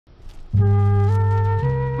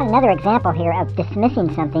Another example here of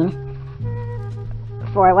dismissing something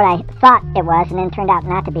for what I thought it was, and then turned out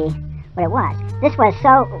not to be what it was. This was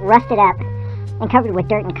so rusted up and covered with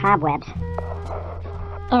dirt and cobwebs,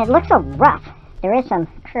 and it looks so rough. There is some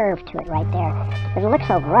curve to it right there, but it looks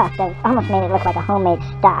so rough that it almost made it look like a homemade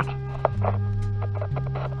stock.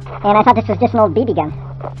 And I thought this was just an old BB gun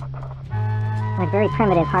with very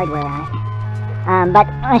primitive hardware on it. But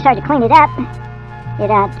when I started to clean it up,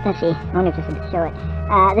 let's see, I wonder if this would show it.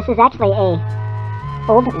 This is actually a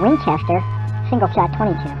old Winchester single-shot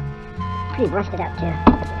 22. Pretty rusted up too.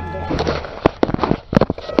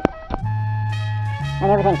 And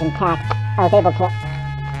everything's intact. I was able to...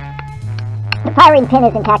 The firing pin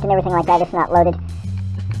is intact and everything like that. It's not loaded.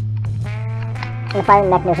 And the firing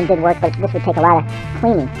mechanism did work, but this would take a lot of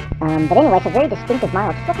cleaning. But anyway, it's a very distinctive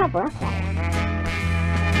model. Just look how rough that is.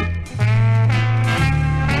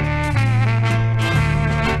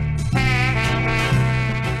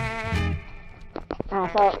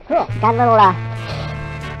 So cool. Got a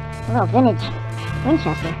little vintage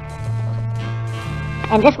Winchester.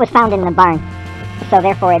 And this was found in the barn. So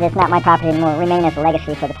therefore it is not my property anymore. It will remain as a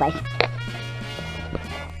legacy for the place.